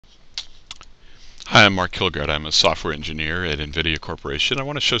Hi, I'm Mark Kilgard. I'm a software engineer at NVIDIA Corporation. I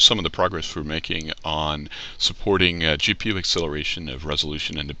want to show some of the progress we're making on supporting GPU acceleration of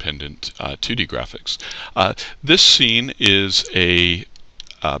resolution-independent 2D graphics. This scene is a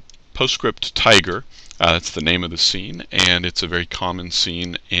PostScript tiger. That's the name of the scene, and it's a very common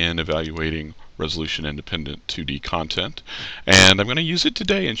scene in evaluating resolution-independent 2D content. And I'm going to use it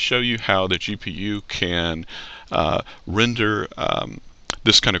today and show you how the GPU can render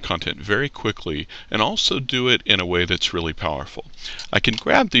this kind of content very quickly and also do it in a way that's really powerful. I can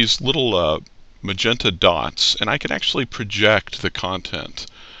grab these little magenta dots and I can actually project the content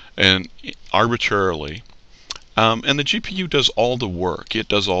and arbitrarily. And the GPU does all the work. It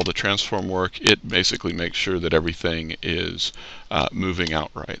does all the transform work. It basically makes sure that everything is moving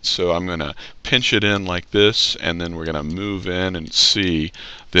out right. So I'm going to pinch it in like this, and then we're going to move in and see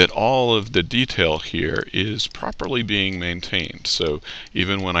that all of the detail here is properly being maintained. So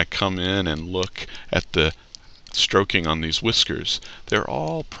even when I come in and look at the stroking on these whiskers, they're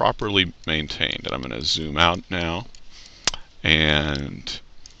all properly maintained. And I'm going to zoom out now and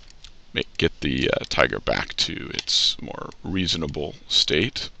get the tiger back to its more reasonable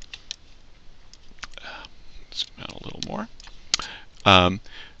state. Zoom out a little more.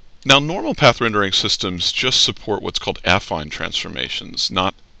 Now, normal path rendering systems just support what's called affine transformations,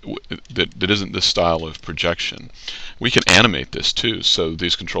 not that isn't this style of projection. We can animate this too, so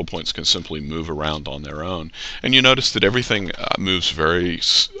these control points can simply move around on their own. And you notice that everything moves very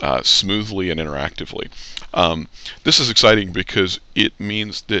smoothly and interactively. This is exciting because it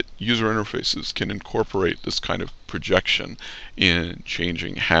means that user interfaces can incorporate this kind of projection in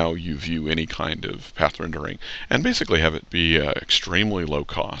changing how you view any kind of path rendering and basically have it be extremely low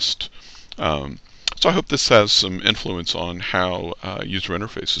cost. So I hope this has some influence on how user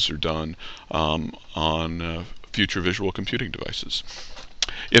interfaces are done on future visual computing devices.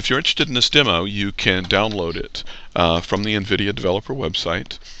 If you're interested in this demo, you can download it from the NVIDIA developer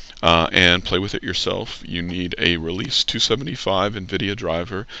website and play with it yourself. You need a Release 275 NVIDIA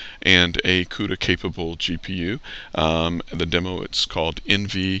driver and a CUDA-capable GPU. The demo, it's called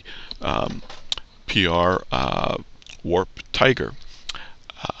NV PR Warp Tiger.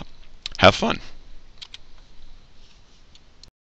 Have fun.